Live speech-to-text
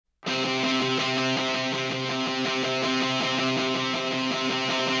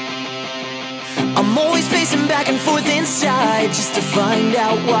pacing back and forth inside just to find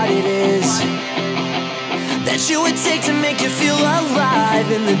out what it is that you would take to make you feel alive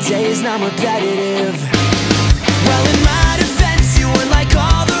in the days non-repetitive. Well, in my defense, you weren't like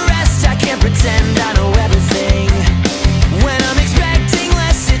all the rest. I can't pretend I know everything. When I'm expecting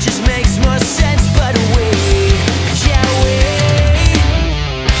less, it just makes more sense. But we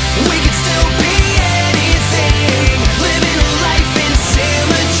could still be anything, living a life in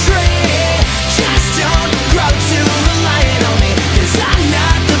symmetry. Just don't grow too reliant on me, 'cause I'm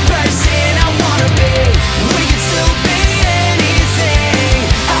not the person I wanna be. We could still be anything.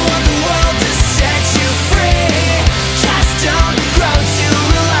 I want the world to set you free. Just don't grow too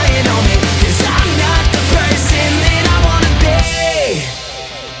reliant on me, 'cause I'm not the person that I wanna be.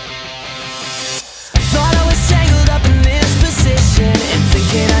 Thought I was tangled up in this position and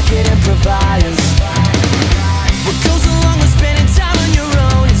thinking I could improvise. What goes along with spending time on your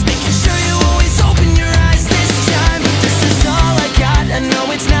own is making sure you always open your eyes this time. But this is all I got. I know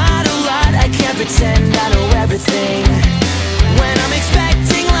it's not a lot. I can't pretend I know everything. When I'm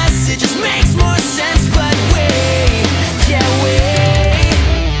expecting less, it just makes more sense. But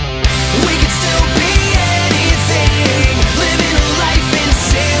we could still be anything, living a life in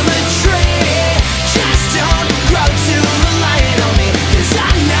symmetry. Just don't grow too reliant on me, 'cause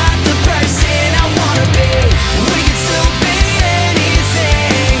I'm not the person I wanna be. We could still be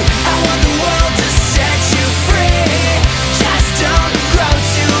anything. I want the world to set you free. Just don't grow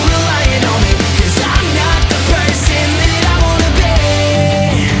too reliant on me, 'cause I'm not the person that I wanna be.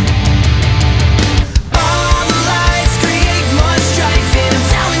 All the lights create more strife, and I'm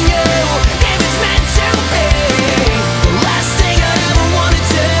telling you, if it's meant to be, the last thing I ever wanna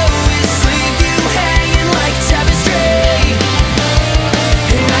do is leave you hanging like tapestry.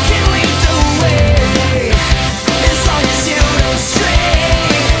 And I can lead the way, as long as you don't stray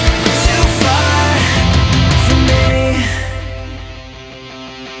too far from me.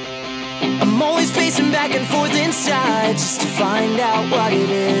 I'm always pacing back and forth inside just to find out what it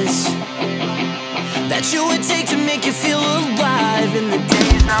is that you would take to make you feel alive in the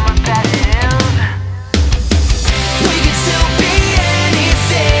days I'm repetitive.